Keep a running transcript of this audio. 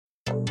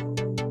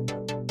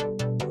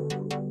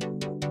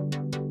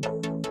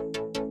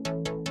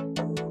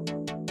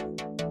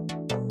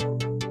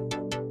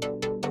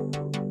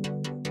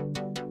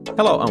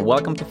Hello and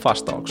welcome to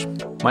Fast Talks.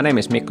 My name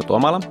is Mikko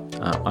Tuomala.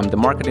 I'm the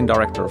marketing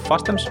director of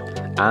Fastems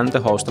and the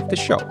host of this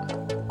show.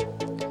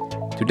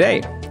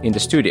 Today in the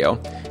studio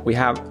we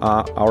have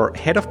our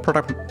head of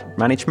product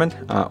management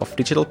of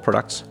digital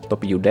products,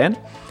 Topi Uden,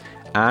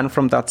 and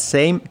from that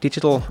same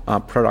digital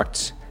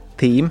products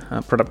team,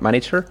 product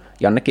manager,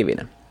 Janne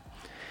Kivinen.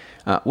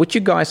 Would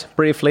you guys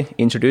briefly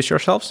introduce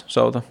yourselves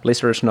so the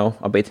listeners know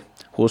a bit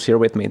who's here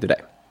with me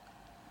today?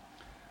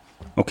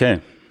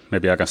 Okay,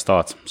 maybe I can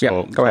start.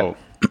 Go ahead.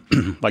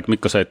 Like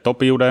Mikko said,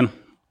 Topi Uden.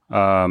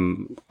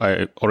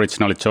 I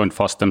originally joined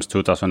Fastems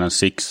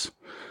 2006,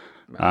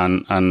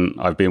 and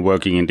I've been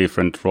working in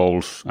different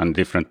roles and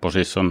different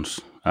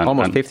positions.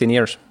 Almost 15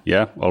 years.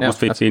 Yeah, almost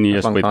 15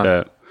 years with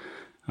the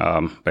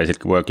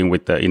basically working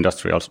with the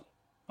industrial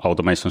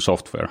automation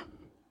software.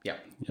 Yeah.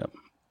 Yeah.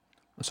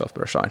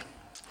 Software side.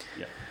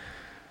 Yeah.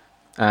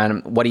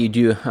 And what do you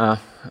do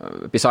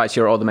besides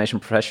your automation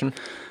profession?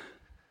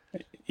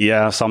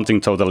 Yeah,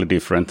 something totally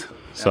different.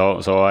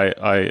 Yeah. So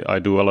I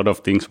do a lot of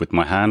things with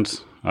my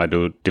hands. I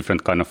do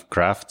different kind of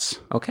crafts.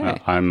 Okay.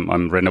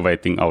 I'm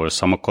renovating our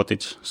summer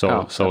cottage.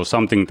 So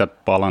something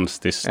that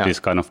balances this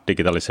kind of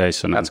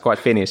digitalization. That's quite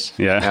Finnish.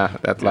 Yeah.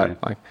 That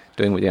like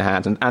doing with your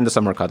hands and the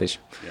summer cottage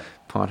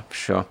part,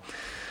 sure.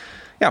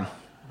 Yeah.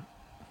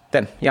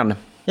 Then Janne.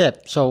 Yeah.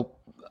 So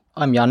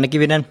I'm Janne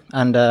Kivinen,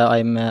 and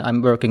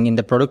I'm working in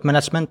the product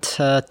management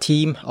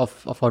team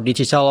of our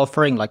digital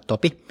offering, like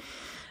Topi.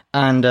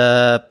 And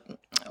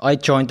I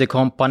joined the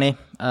company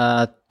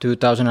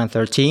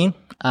 2013,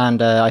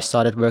 and I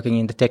started working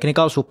in the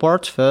technical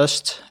support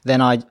first.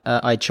 Then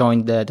I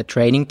joined the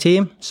training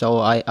team. So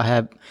I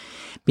have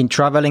been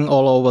traveling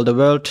all over the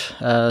world,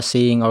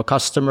 seeing our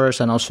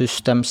customers and our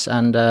systems,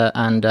 and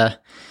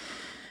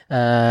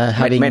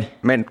having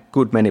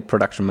many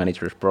production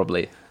managers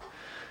probably.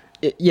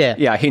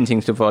 Yeah,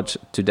 hinting towards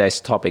today's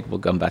topic. We'll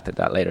come back to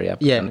that later.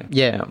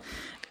 Yeah.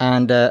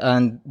 And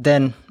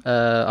then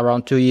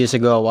around 2 years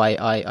ago,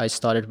 I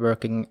started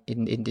working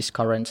in this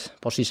current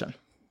position.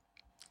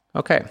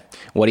 Okay.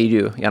 What do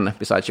you do, Janne,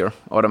 besides your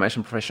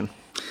automation profession?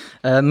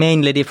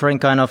 Mainly different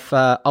kind of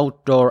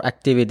outdoor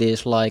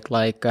activities like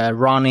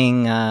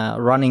running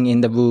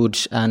in the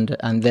woods,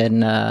 and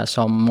then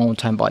some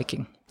mountain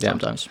biking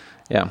sometimes.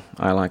 Yeah,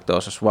 I like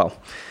those as well.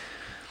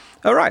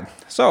 All right,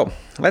 so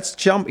let's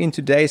jump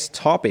into today's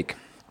topic,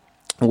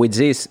 which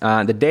is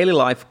the daily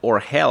life or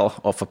hell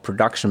of a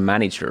production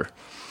manager.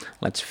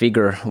 Let's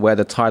figure where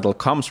the title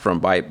comes from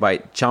by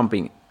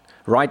jumping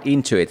right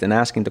into it and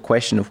asking the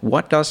question of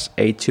what does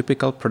a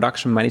typical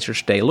production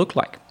manager's day look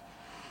like?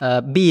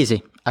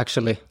 Busy,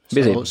 actually.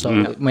 Busy.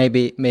 So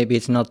maybe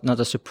it's not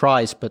a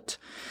surprise, but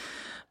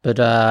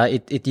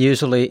it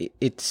usually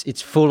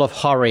it's full of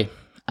hurry.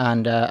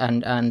 And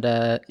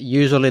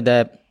usually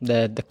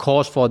the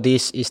cause for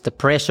this is the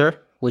pressure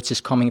which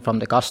is coming from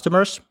the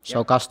customers.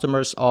 So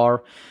customers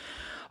are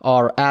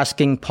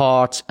asking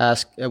parts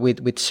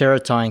with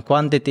certain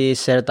quantities,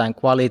 certain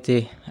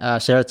quality,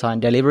 certain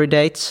delivery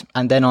dates,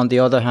 and then on the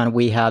other hand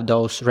we have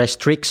those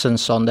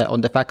restrictions on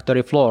the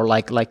factory floor,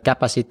 like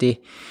capacity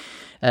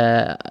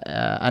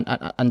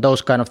and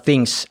those kind of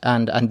things,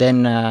 and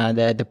then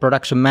the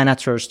production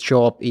manager's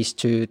job is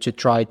to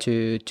try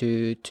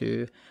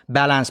to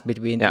balance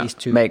between these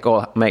two. Make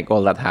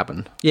all that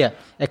happen. Yeah,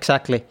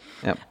 exactly.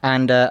 Yep.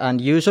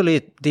 And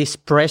usually this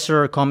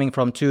pressure coming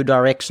from two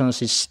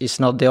directions is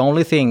not the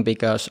only thing,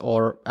 because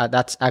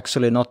that's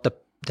actually not the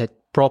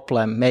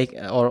problem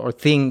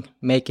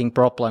making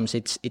problems.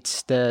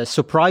 It's the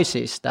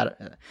surprises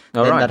that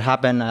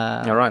happen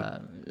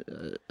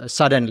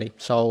suddenly.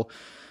 So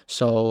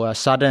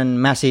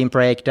sudden machine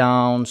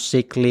breakdowns,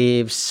 sick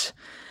leaves,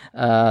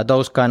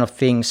 those kind of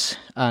things,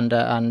 and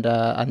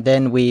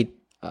then we.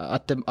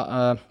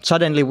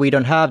 Suddenly we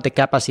don't have the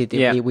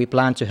capacity we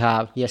planned to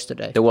have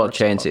yesterday. The world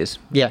changes.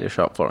 Yeah. The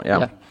shop floor.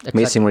 Yeah,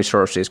 exactly. Missing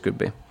resources could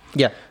be.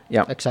 Yeah,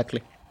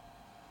 exactly.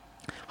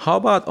 How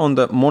about on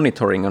the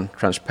monitoring and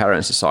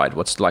transparency side?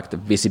 What's like the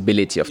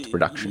visibility of the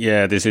production?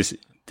 Yeah, this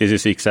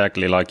is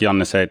exactly like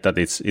Janne said, that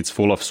it's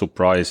full of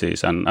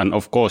surprises, and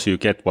of course you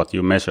get what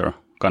you measure,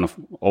 kind of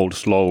old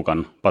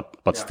slogan,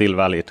 but still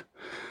valid.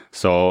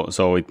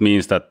 So it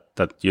means that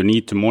you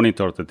need to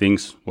monitor the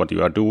things what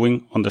you are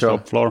doing on the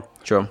shop floor.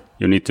 Sure.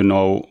 You need to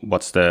know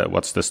what's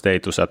the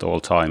status at all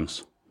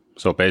times.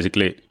 So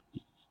basically,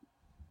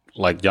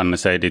 like Janne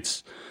said,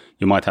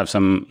 you might have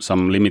some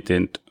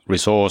limited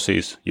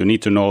resources. You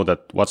need to know that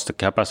what's the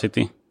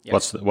capacity,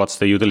 what's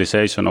the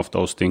utilization of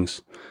those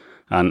things,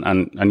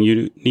 and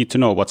you need to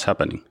know what's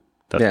happening.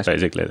 That's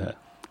basically the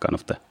kind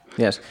of the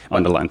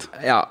underlined.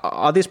 Yeah,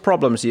 are these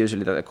problems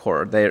usually that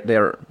occur?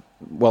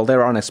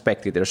 They're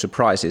unexpected, they're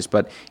surprises,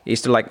 but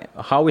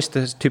how is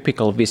the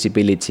typical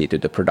visibility to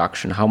the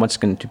production? How much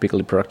can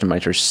typically production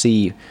managers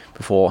see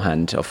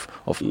beforehand of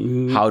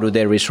how do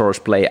their resource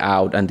play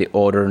out and the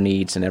order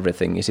needs and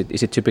everything? Is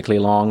it typically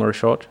long or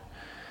short?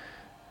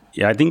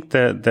 Yeah, I think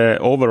the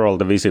overall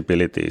the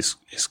visibility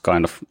is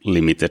kind of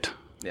limited.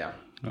 Yeah.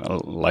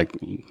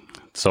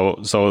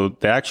 So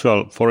the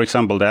actual, for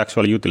example, the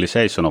actual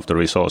utilization of the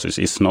resources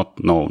is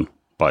not known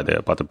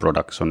by the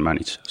production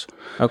managers.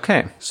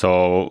 Okay.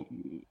 So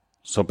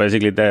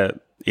basically,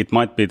 it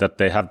might be that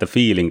they have the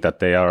feeling that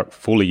they are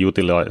fully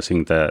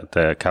utilizing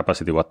the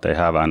capacity what they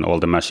have and all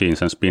the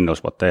machines and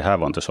spindles what they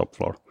have on the shop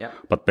floor. Yeah.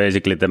 But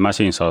basically, the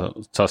machines are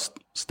just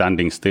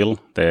standing still.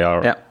 They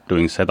are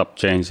doing setup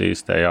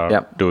changes. They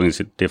are doing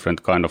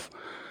different kind of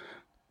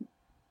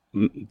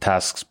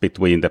tasks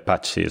between the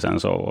patches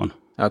and so on.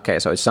 Okay,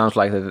 so it sounds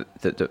like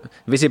the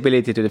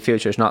visibility to the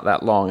future is not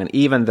that long, and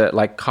even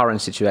the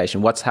current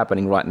situation, what's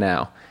happening right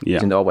now,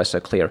 isn't always so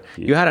clear.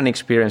 Yeah. You had an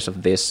experience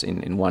of this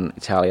in one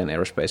Italian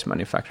aerospace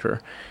manufacturer.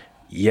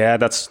 Yeah,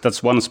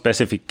 that's one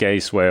specific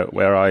case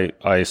where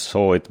I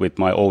saw it with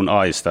my own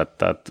eyes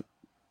that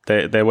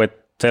they were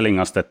telling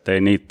us that they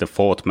need the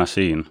fourth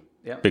machine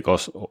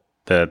because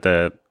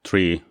the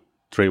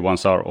three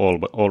ones are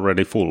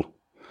already full.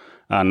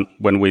 And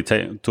when we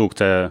took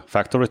the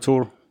factory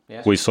tour,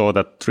 we saw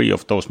that 3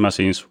 of those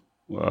machines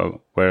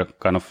were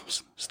kind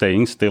of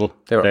staying still.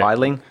 They were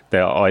idling? They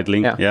are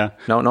idling, yeah.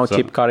 No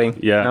chip cutting?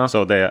 Yeah, no.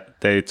 So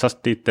they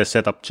just did the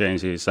setup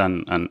changes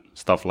and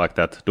stuff like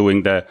that,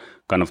 doing the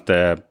kind of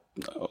the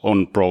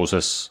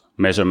on-process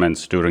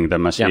measurements during the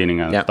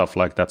machining and stuff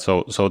like that.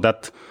 So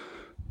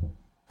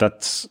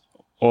that's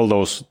all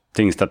those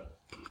things that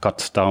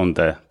cuts down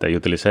the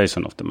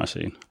utilization of the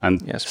machine.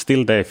 And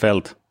still they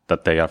felt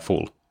that they are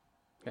full.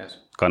 Yes.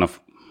 Kind of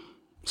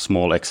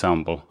small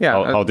example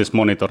how this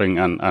monitoring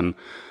and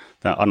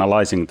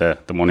analyzing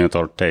the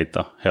monitored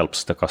data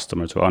helps the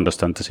customer to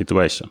understand the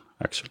situation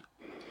actually.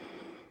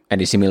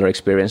 Any similar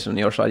experience on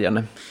your side,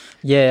 Janne?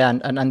 Yeah,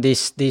 and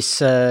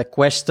this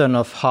question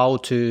of how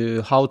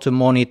to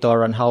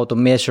monitor and how to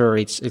measure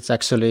it's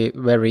actually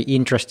very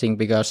interesting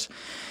because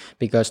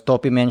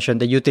Topi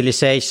mentioned the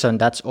utilization.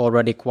 That's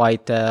already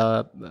quite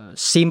a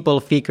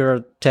simple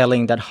figure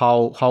telling that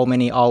how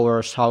many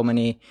hours, how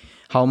many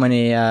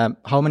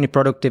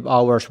productive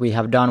hours we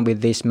have done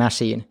with this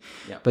machine.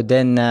 Yeah. But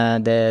then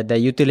the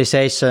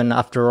utilization,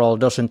 after all,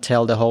 doesn't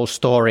tell the whole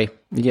story.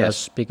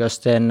 Yes. Because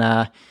then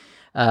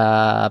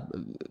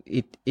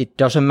it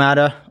doesn't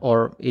matter,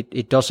 or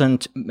it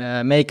doesn't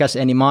make us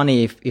any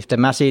money if the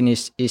machine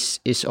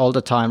is all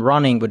the time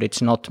running, but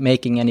it's not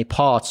making any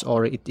parts,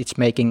 or it's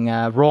making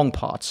wrong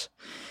parts.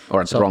 Or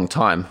at the wrong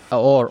time.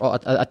 Or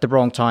at the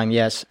wrong time,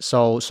 yes.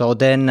 So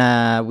then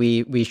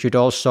we should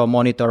also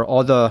monitor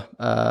other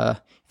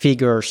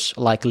figures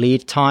like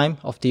lead time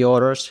of the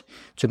orders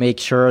to make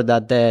sure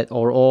that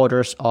our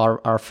orders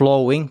are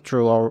flowing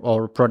through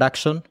our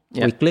production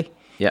quickly.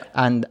 Yeah.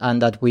 And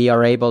that we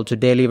are able to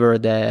deliver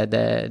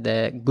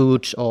the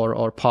goods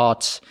or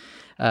parts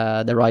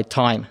the right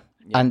time.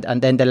 Yeah.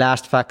 And then the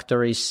last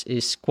factor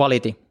is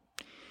quality.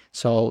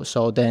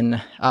 So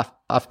then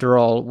after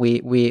all,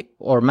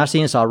 our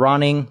machines are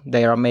running,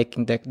 they are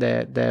making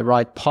the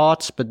right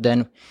parts, but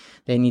then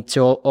they need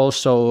to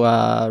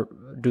also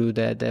do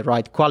the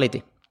right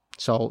quality.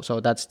 So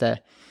that's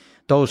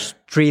those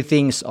 3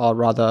 things are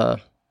rather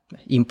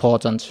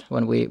important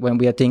when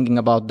we are thinking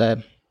about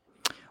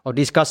or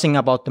discussing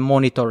about the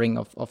monitoring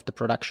of the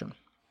production.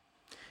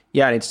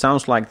 Yeah, and it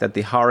sounds like that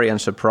the hurry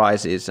and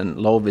surprises and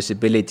low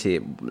visibility,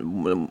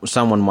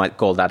 someone might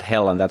call that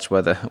hell, and that's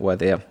where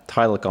the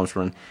title comes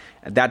from.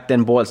 That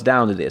then boils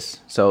down to this.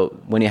 So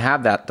when you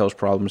have those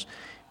problems,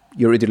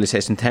 your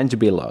utilization tends to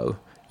be low.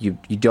 You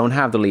don't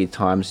have the lead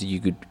times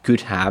you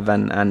could have,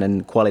 and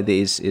then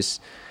quality is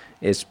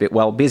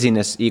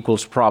busyness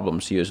equals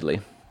problems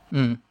usually.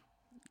 Mm.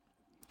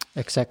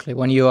 Exactly.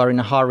 When you are in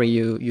a hurry,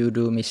 you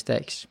do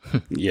mistakes.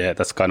 Yeah,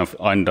 that's kind of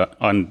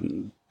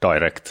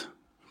indirect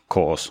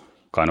cause,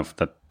 kind of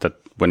that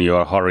when you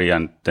are in a hurry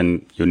and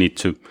then you need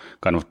to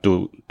kind of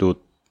do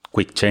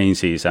quick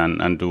changes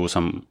and do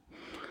some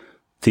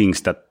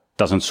things that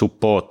doesn't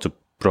support to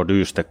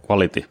produce the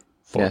quality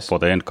for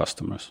the end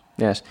customers.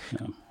 Yes.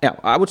 Yeah,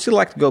 I would still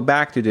like to go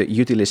back to the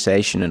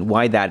utilization and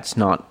why that's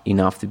not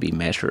enough to be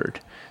measured.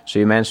 So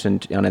you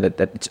mentioned, Janne, that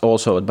it's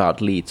also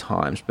about lead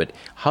times, but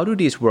how do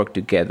these work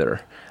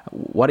together?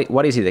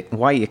 What is it?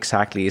 Why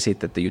exactly is it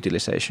that the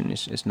utilization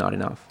is not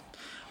enough?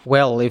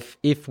 Well, if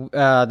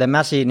the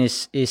machine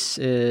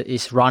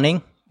is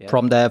running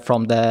from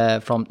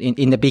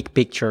in the big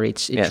picture,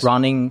 it's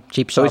running,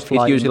 chips are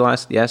flying. So it's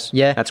utilized, yes.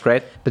 Yeah, that's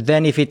great. But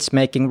then if it's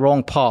making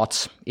wrong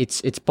parts,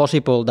 it's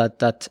possible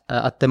that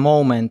at the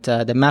moment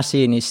the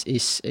machine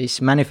is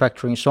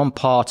manufacturing some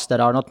parts that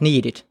are not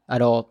needed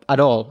at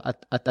all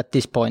at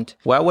this point.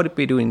 Why would it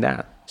be doing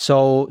that?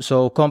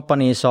 So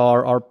companies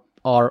are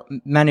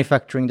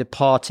manufacturing the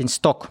parts in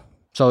stock.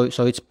 So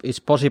it's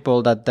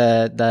possible that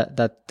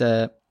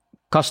the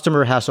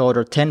customer has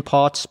ordered 10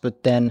 parts,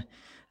 but then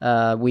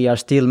we are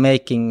still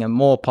making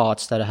more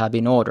parts that have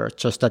been ordered.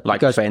 Just that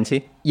like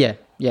 20? Yeah.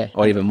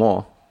 Or even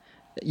more?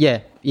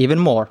 Yeah, even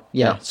more.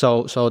 Yeah.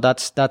 So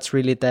that's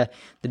really the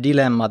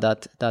dilemma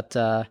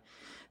that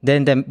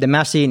then the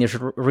machine is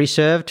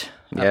reserved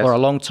for a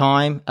long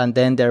time, and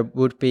then there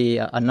would be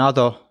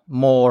another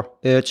more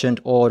urgent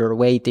order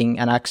waiting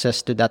and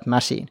access to that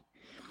machine.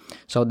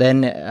 So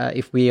then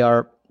if we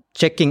are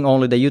checking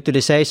only the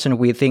utilization,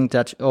 we think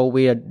that,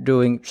 we are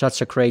doing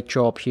such a great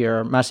job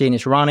here, machine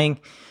is running,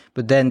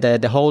 but then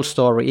the whole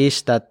story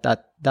is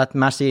that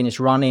machine is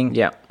running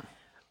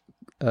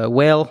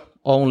well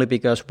only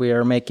because we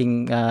are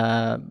making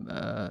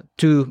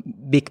 2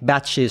 big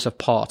batches of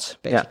parts,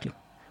 basically.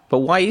 But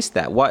why is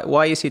that?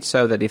 Why is it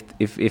so that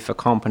if a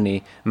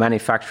company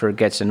manufacturer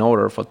gets an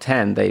order for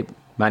 10, they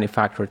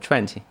manufacture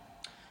 20?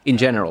 In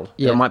general,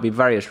 there might be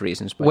various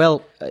reasons. But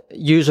well,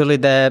 usually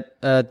it's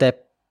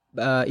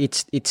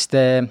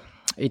the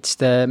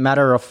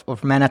matter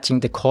of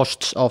managing the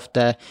costs of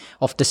the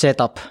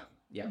setup,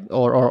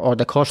 or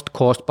the cost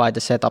caused by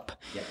the setup.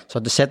 Yeah. So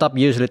the setup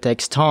usually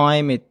takes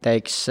time. It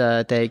takes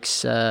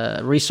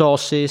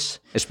resources,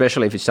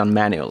 especially if it's done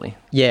manually.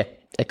 Yeah.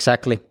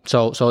 Exactly.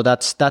 So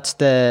that's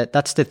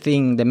the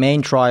thing, the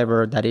main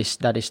driver that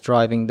is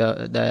driving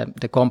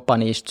the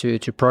companies to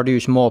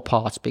produce more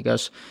parts,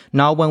 because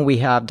now when we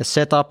have the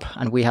setup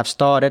and we have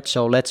started,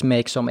 so let's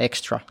make some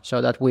extra so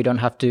that we don't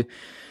have to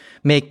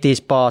make these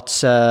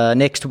parts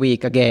next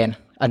week again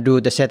and do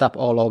the setup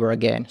all over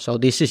again. So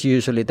this is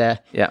usually the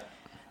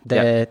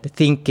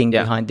thinking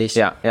behind this.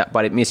 Yeah,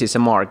 but it misses a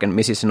mark and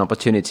misses an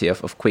opportunity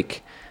of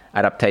quick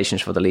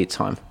adaptations for the lead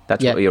time.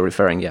 That's what you're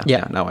referring.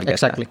 Yeah. Now I get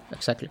exactly.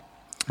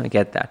 I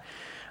get that.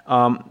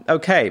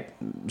 Okay,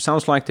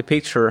 sounds like the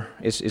picture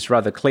is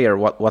rather clear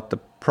what the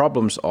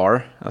problems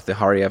are of the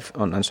hurry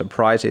on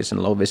surprises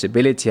and low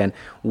visibility, and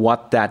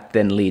what that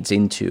then leads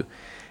into.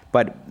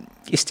 But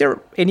is there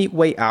any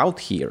way out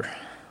here?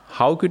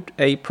 How could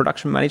a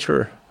production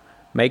manager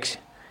make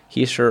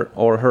his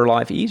or her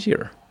life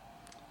easier?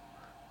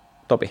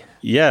 Topi?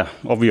 Yeah,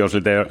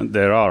 obviously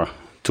there are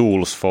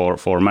tools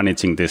for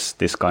managing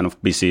this kind of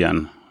busy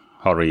and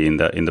hurry in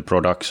the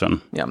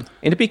production. Yeah.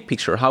 In the big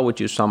picture, how would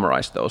you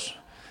summarize those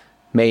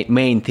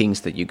main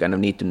things that you kind of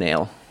need to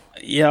nail?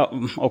 Yeah.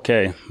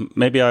 Okay.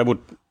 Maybe I would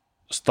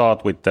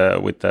start with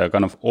the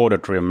kind of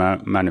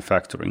order-driven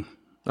manufacturing.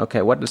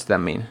 Okay. What does that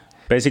mean?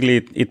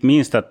 Basically, it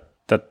means that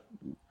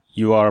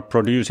you are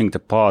producing the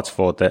parts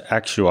for the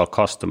actual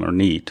customer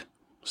need.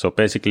 So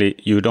basically,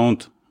 you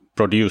don't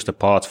produce the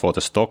parts for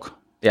the stock.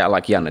 Yeah,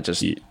 like Janne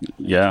just.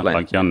 Yeah, explained.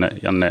 Like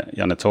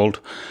Janne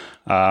told.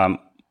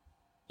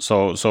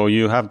 So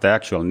you have the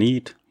actual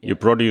need. You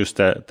produce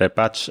the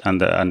batch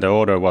and the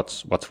order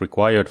what's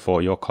required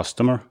for your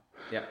customer.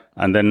 Yeah.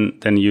 And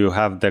then you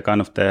have the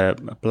kind of the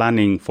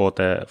planning for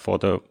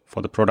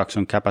the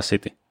production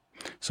capacity.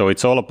 So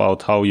it's all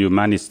about how you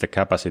manage the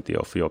capacity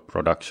of your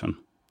production.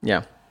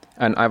 Yeah.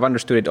 And I've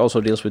understood it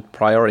also deals with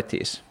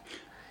priorities.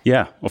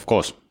 Yeah, of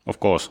course.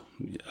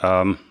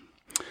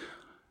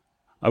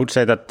 I would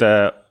say that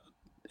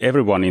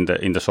everyone in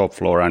the shop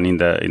floor and in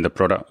the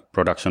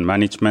production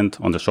management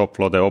on the shop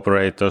floor, the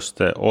operators,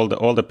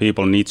 all the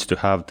people needs to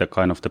have the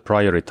kind of the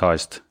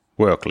prioritized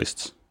work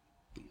lists.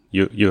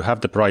 You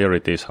have the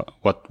priorities,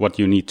 what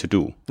you need to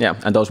do. Yeah,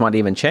 and those might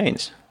even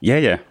change.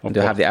 Yeah.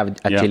 To have the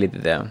agility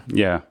there.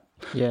 Yeah.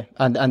 Yeah,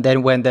 and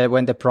then when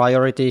the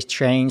priorities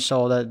change,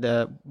 so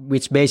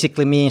which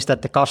basically means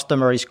that the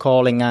customer is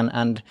calling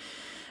and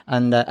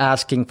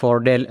asking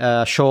for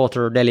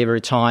shorter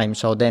delivery time.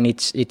 So then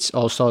it's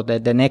also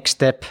the next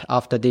step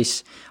after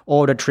this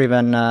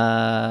order-driven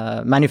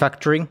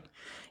manufacturing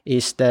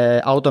is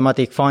the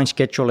automatic fine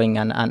scheduling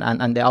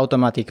and the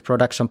automatic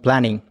production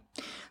planning.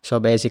 So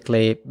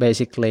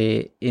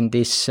basically in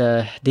this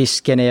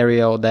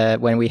scenario,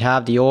 when we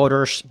have the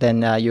orders,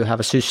 then you have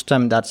a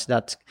system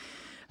that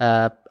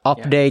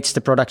updates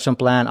the production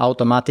plan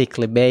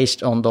automatically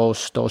based on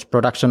those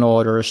production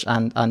orders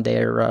and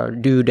their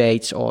due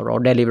dates or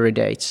delivery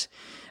dates.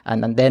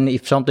 And then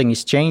if something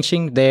is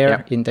changing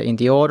there in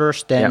the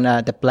orders, then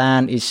the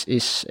plan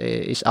is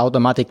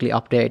automatically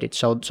updated.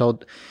 So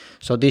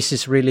this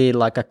is really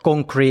like a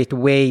concrete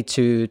way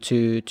to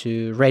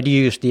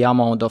reduce the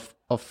amount of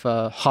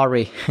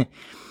hurry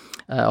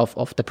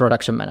of the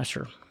production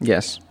manager.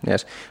 Yes.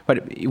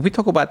 But we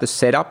talk about the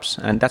setups,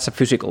 and that's a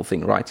physical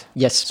thing, right?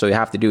 Yes. So you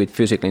have to do it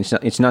physically.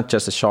 It's not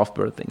just a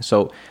software thing.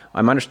 So I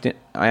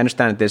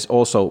understand that there's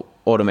also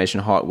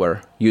automation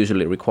hardware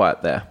usually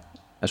required there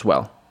as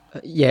well.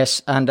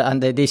 Yes, and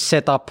this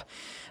setup,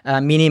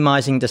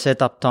 minimizing the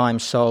setup time.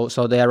 So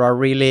there are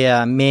really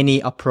many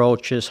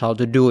approaches how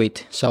to do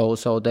it. So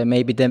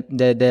maybe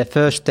the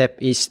first step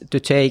is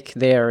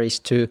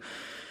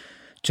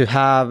to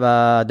have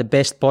the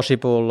best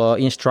possible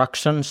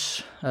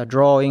instructions,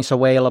 drawings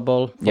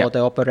available for the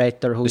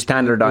operator who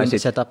standardize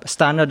it. Setup.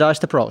 Standardize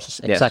the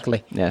process,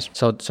 exactly. Yes.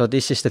 So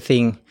this is the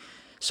thing.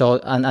 So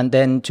and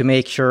then to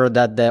make sure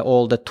that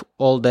all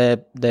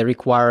the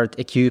required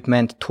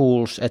equipment,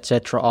 tools,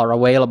 etc., are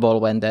available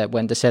when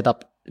the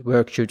setup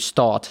work should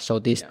start. So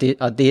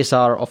these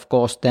are of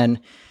course then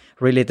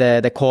really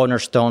the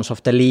cornerstones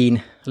of the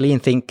lean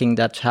thinking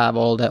that have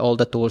all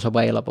the tools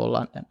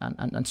available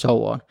and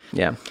so on.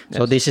 Yeah.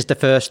 So this is the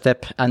first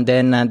step, and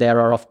then there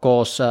are of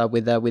course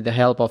with the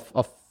help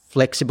of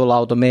flexible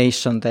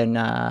automation, then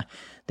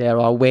there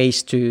are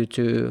ways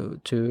to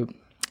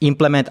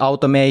implement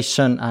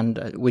automation and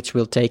which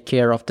will take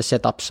care of the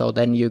setup. So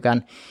then you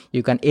can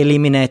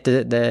eliminate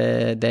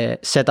the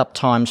setup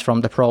times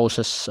from the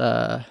process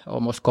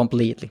almost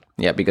completely.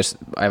 Yeah, because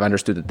I've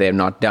understood that they're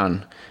not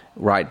done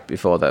right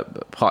before the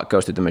part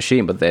goes to the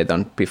machine, but they're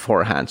done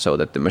beforehand so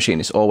that the machine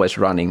is always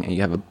running and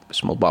you have a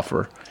small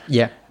buffer.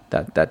 Yeah.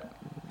 That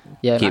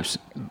keeps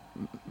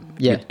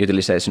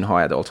utilization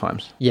high at all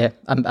times. Yeah,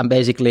 and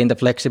basically in the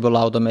flexible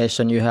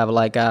automation you have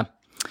like a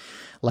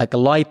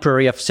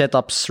library of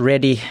setups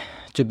ready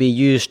to be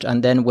used,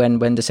 and then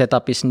when the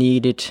setup is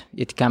needed,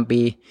 it can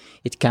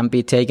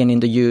be taken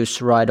into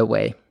use right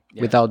away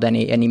without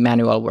any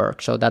manual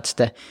work. So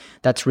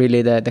that's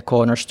really the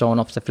cornerstone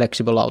of the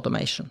flexible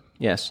automation.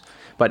 Yes,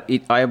 but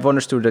I've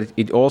understood that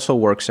it also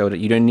works so that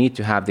you don't need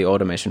to have the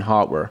automation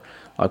hardware.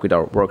 Like with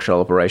our workshop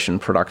operation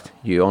product,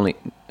 you only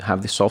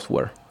have the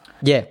software.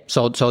 Yeah,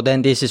 so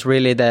then this is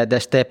really the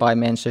step I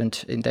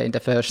mentioned in the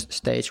first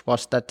stage,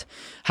 was that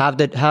have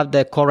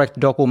the correct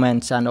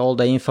documents and all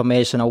the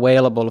information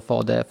available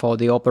for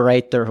the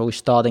operator who is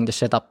starting the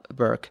setup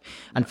work.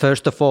 And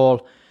first of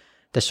all,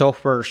 the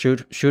software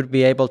should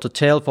be able to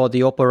tell for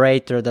the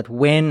operator that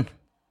when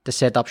the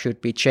setup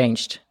should be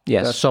changed.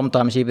 Yes. Because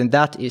sometimes even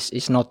that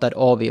is not that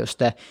obvious.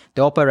 The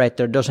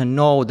operator doesn't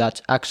know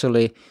that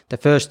actually the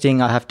first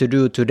thing I have to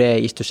do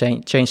today is to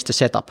change the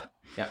setup.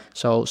 Yeah.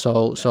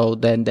 So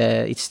then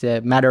it's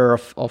the matter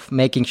of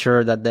making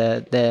sure that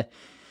the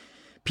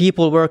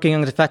people working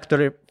on the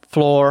factory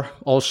floor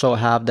also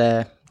have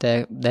the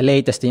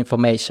latest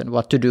information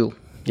what to do.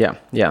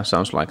 Yeah.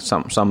 Sounds like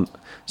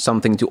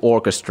something to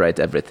orchestrate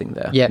everything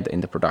there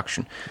in the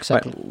production.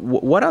 Exactly.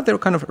 But what are the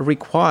kind of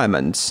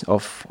requirements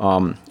of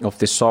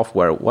this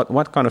software?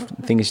 What kind of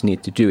things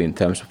need to do in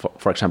terms of,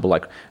 for example,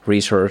 like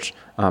research,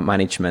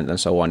 management, and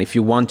so on? If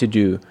you want to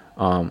do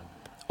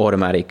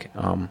automatic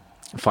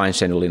fine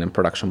scheduling and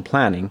production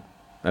planning,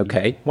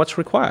 okay, what's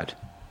required?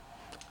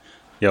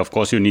 Yeah, of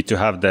course, you need to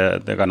have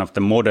the kind of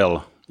the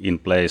model in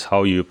place,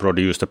 how you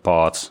produce the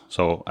parts.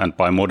 So, and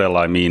by model,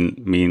 I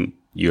mean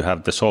you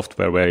have the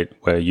software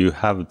where you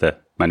have the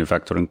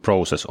manufacturing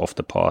process of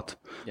the part.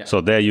 Yeah.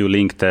 So there you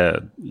link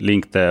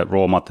the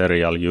raw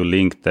material, you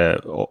link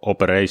the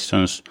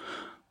operations,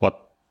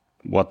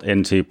 what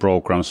NC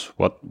programs,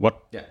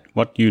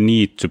 what you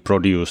need to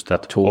produce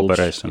that tools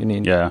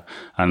operation. Yeah,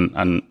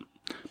 and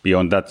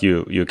beyond that,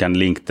 you can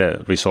link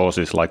the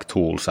resources like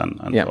tools and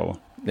so on.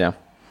 Yeah,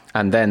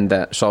 and then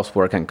the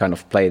software can kind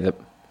of play the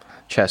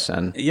chess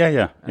and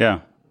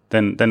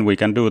Then we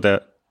can do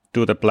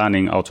the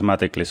planning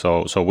automatically.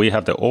 So we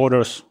have the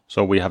orders.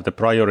 So we have the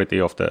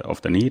priority of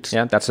the needs.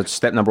 Yeah, that's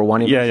step number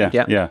one. Yeah.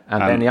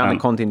 And then Janne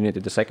continue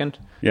to the second.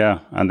 Yeah,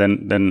 and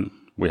then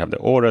we have the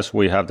orders.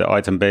 We have the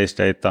item-based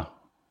data,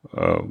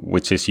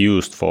 which is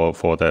used for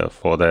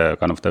the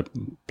kind of the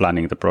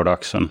planning the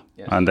production.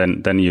 Yes. And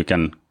then you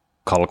can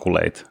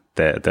calculate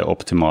the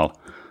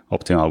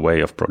optimal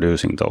way of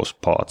producing those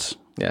parts.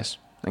 Yes,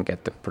 and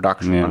get the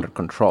production under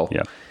control.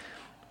 Yeah.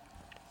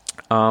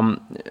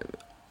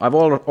 I've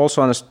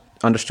also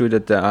understood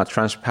that the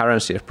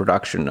transparency of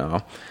production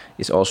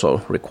is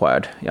also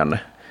required. Janne,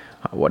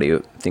 what do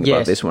you think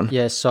about this one?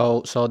 Yes.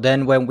 So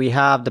then when we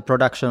have the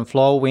production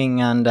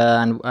flowing and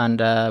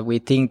we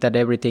think that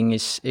everything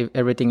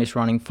is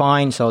running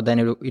fine, so then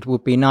it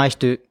would be nice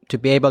to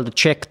be able to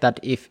check that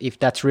if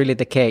that's really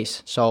the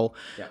case. So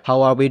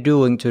how are we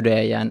doing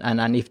today,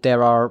 and if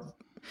there are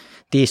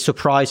these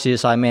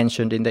surprises I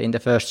mentioned in the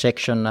first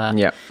section.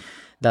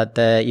 That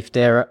if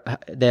there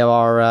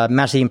are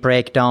machine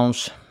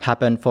breakdowns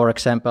happen, for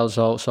example,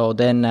 so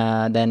then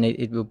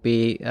it would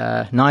be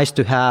nice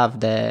to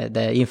have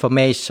the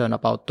information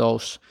about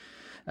those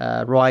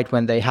right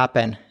when they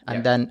happen,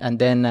 and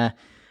then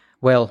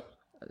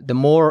the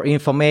more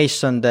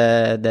information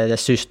the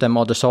system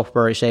or the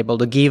software is able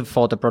to give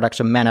for the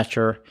production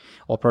manager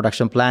or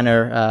production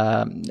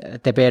planner,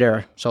 the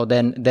better. So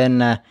then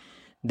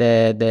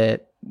the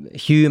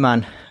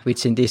human,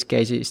 which in this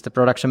case is the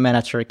production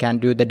manager, can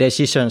do the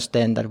decisions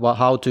then that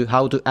how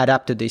to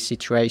adapt to this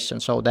situation.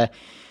 So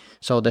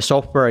the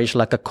software is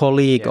like a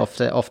colleague of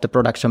the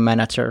production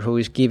manager who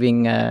is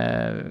giving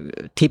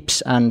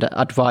tips and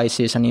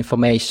advices and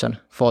information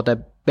for the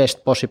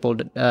best possible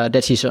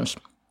decisions.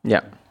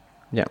 Yeah.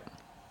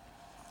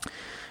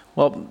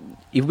 Well,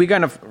 if we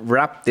kind of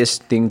wrap this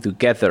thing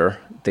together,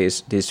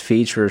 these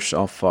features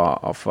of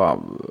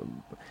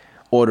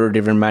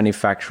order-driven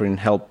manufacturing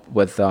help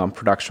with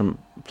production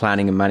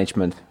planning and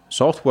management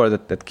software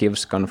that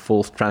gives kind of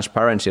full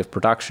transparency of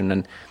production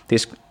and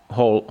this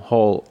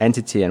whole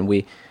entity. And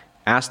we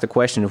ask the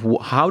question of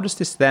how does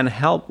this then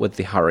help with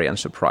the hurry and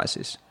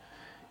surprises?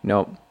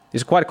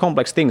 It's quite a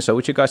complex thing. So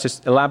would you guys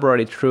just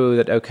elaborate through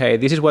that? Okay,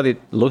 this is what it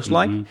looks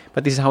like,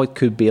 but this is how it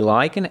could be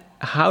like, and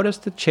how does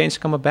the change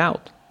come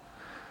about?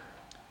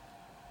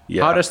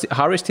 Yeah.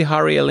 How is the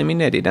hurry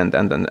eliminated and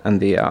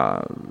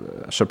the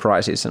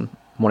surprises and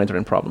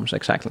monitoring problems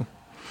exactly?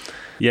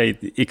 Yeah,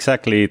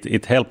 exactly.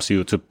 It helps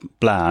you to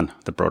plan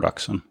the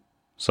production.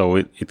 So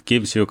it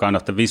gives you kind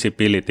of the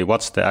visibility.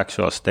 What's the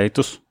actual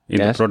status in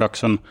the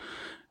production?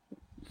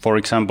 for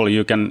example,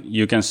 you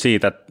can see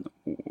that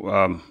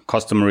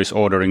customer is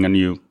ordering a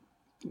new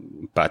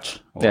batch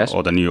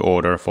or the new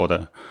order for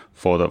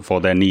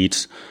their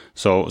needs.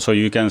 So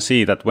you can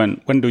see that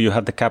when do you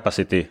have the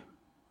capacity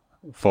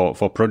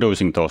for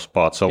producing those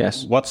parts? So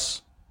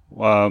what's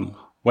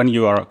when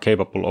you are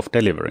capable of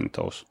delivering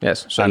those?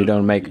 Yes. So you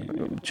don't make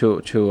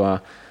too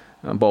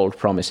bold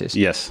promises.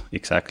 Yes,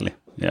 exactly.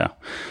 Yeah.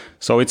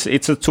 So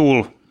it's a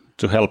tool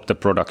to help the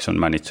production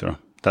manager.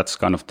 That's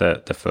kind of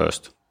the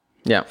first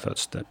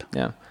step.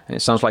 Yeah. And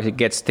it sounds like it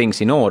gets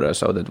things in order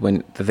so that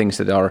when the things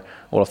that are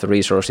all of the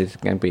resources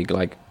can be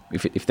like,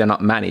 if they're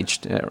not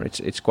managed,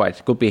 it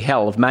could be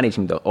hell of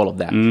managing all of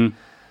that.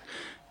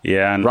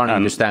 Yeah, and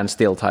running to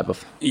standstill type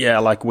of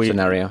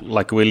scenario.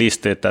 Like we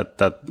listed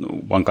that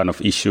one kind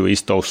of issue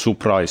is those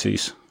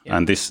surprises,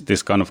 and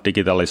this kind of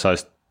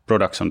digitalized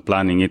production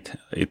planning it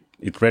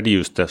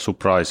reduces the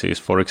surprises.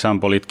 For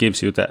example, it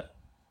gives you the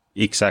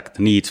exact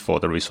needs for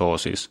the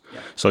resources,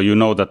 so you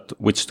know that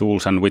which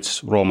tools and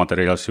which raw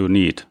materials you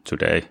need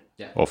today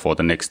or for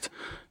the next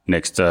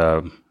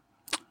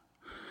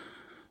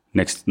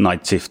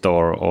night shift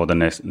or the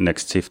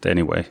next shift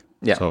anyway.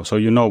 So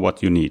you know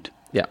what you need.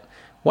 Yeah.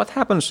 What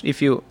happens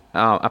if you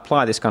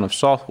apply this kind of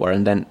software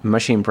and then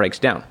machine breaks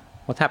down?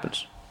 What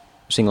happens?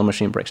 A single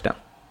machine breaks down.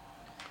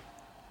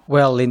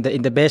 Well, in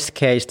the best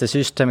case, the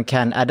system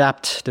can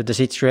adapt to the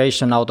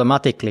situation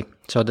automatically.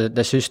 So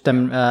the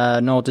system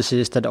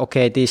notices that,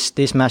 okay,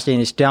 this machine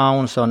is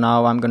down, so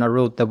now I'm going to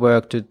route the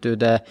work to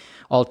the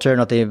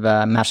alternative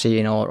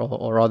machine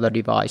or other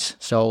device.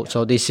 So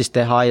this is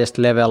the highest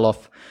level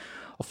of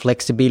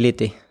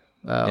flexibility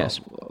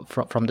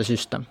from the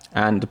system.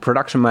 And the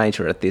production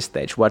manager at this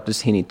stage, what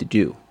does he need to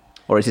do?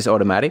 Or is this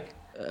automatic?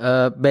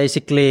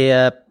 Basically,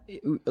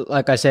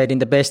 like I said, in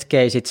the best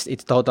case,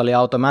 it's totally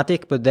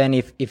automatic. But then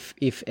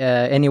if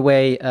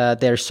anyway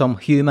there's some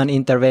human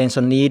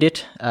intervention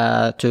needed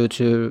to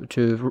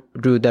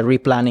do the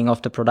replanning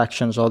of the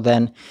production, so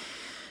then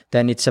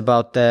it's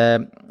about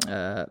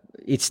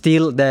it's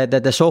still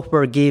the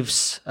software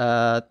gives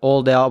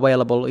all the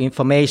available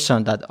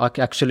information that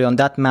actually on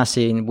that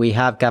machine we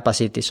have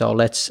capacity. So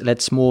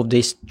let's move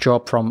this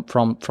job from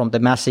the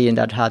machine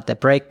that had the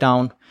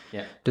breakdown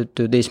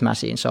to this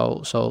machine.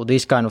 So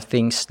these kind of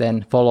things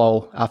then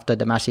follow after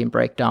the machine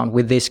breakdown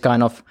with this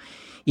kind of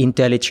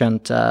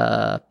intelligent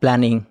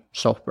planning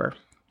software.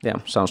 Yeah,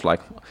 sounds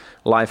like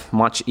life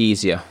much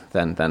easier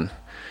than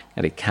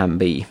it can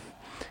be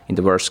in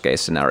the worst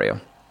case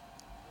scenario.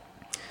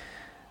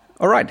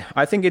 All right,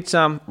 I think it's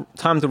time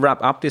to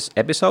wrap up this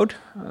episode.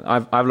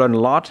 I've learned a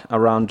lot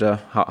around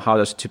how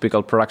does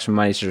typical production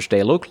manager's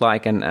day look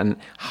like and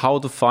how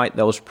to fight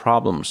those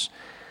problems.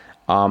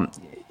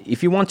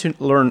 If you want to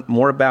learn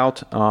more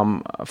about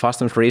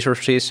Fastham's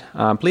resources,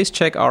 please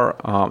check our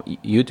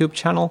YouTube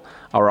channel,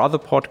 our other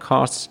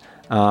podcasts,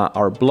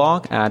 our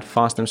blog at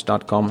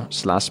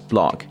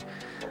fasthams.com/blog.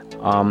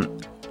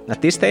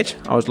 At this stage,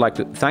 I would like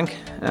to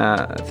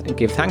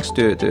give thanks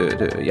to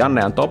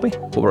Janne and Topi,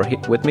 who were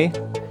with me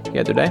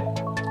here today.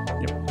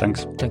 Yep,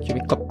 thanks. Thank you,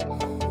 Mikko.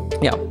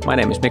 Yeah, my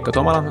name is Mikko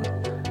Tomala.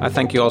 I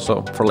thank you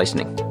also for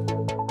listening.